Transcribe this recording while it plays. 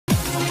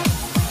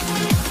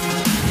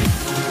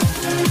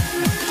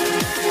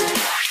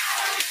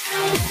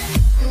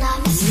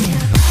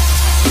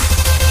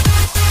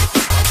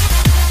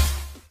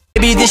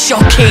establish your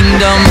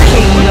kingdom.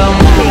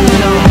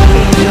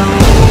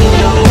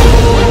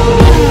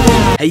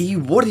 Hey,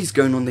 what is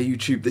going on there,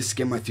 YouTube? This is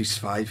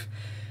GameMatthews5,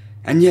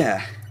 and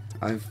yeah,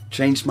 I've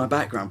changed my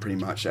background pretty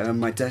much.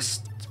 My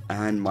desk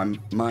and my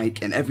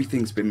mic and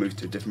everything's been moved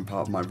to a different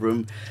part of my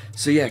room.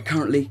 So yeah,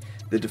 currently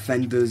the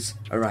defenders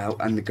are out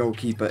and the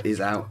goalkeeper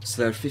is out.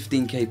 So there are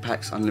 15k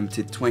packs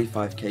unlimited,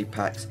 25k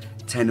packs,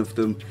 10 of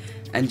them,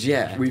 and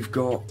yeah, we've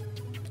got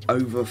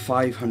over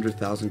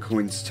 500,000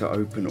 coins to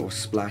open or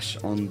splash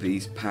on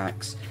these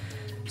packs.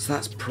 So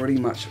that's pretty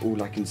much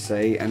all I can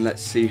say, and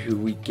let's see who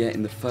we get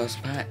in the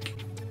first pack.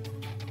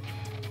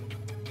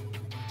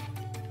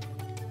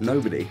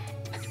 Nobody.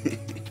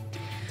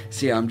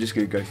 So yeah, I'm just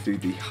going to go through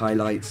the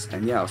highlights,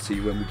 and yeah, I'll see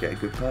you when we get a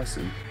good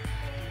person.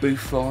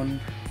 Buffon,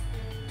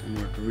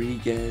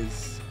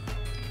 Rodriguez,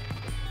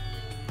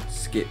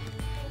 Skip,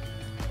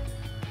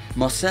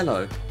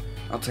 Marcelo,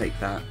 I'll take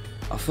that.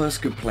 Our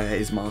first good player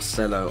is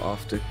Marcelo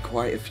after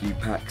quite a few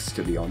packs,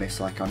 to be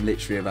honest. Like, I'm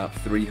literally about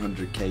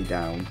 300k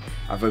down.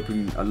 I've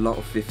opened a lot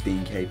of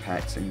 15k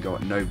packs and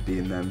got nobody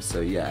in them,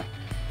 so yeah.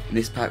 In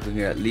this pack we're going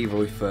to get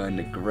Leroy Fer,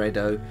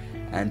 Negredo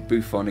and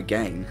Buffon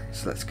again,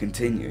 so let's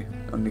continue.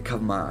 I'm going to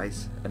cover my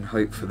eyes and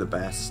hope for the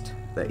best,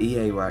 that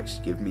EA will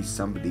actually give me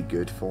somebody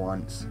good for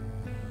once.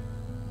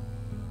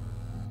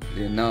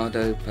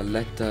 Leonardo,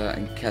 Paletta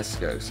and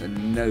Cascos,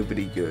 and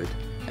nobody good.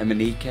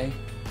 Emanike?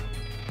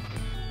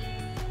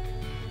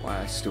 Why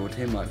I stored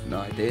him, I have no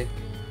idea.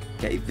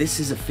 Okay, this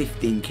is a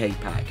 15k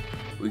pack.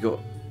 We got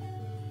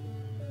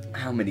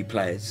how many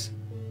players?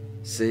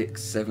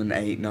 6, 7,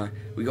 8, 9.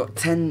 We got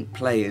 10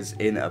 players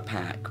in a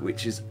pack,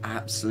 which is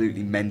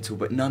absolutely mental,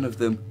 but none of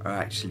them are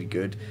actually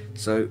good.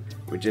 So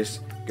we're just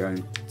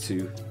going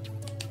to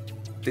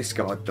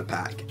discard the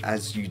pack,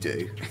 as you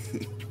do.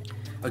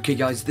 Okay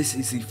guys, this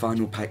is the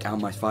final pack out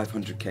of my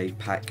 500k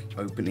pack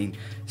opening.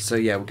 So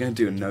yeah, we're going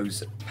to do a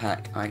nose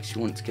pack. I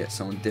actually want to get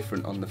someone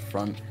different on the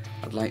front.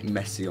 I'd like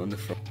Messi on the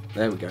front.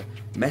 There we go.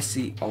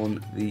 Messi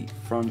on the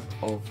front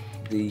of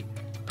the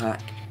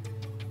pack.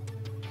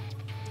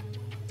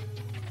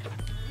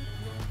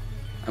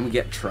 And we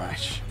get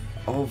trash.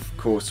 Of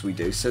course we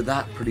do. So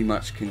that pretty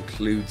much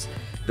concludes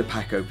the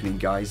pack opening,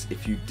 guys.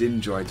 If you did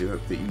enjoy, I do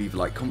hope that you leave a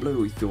like, comment below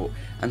what you thought,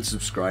 and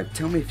subscribe.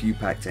 Tell me if you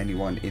packed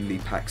anyone in the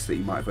packs that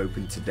you might have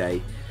opened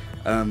today.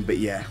 But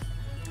yeah,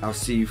 I'll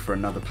see you for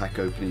another pack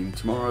opening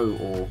tomorrow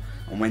or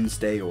on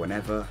Wednesday or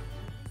whenever.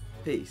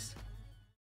 Peace.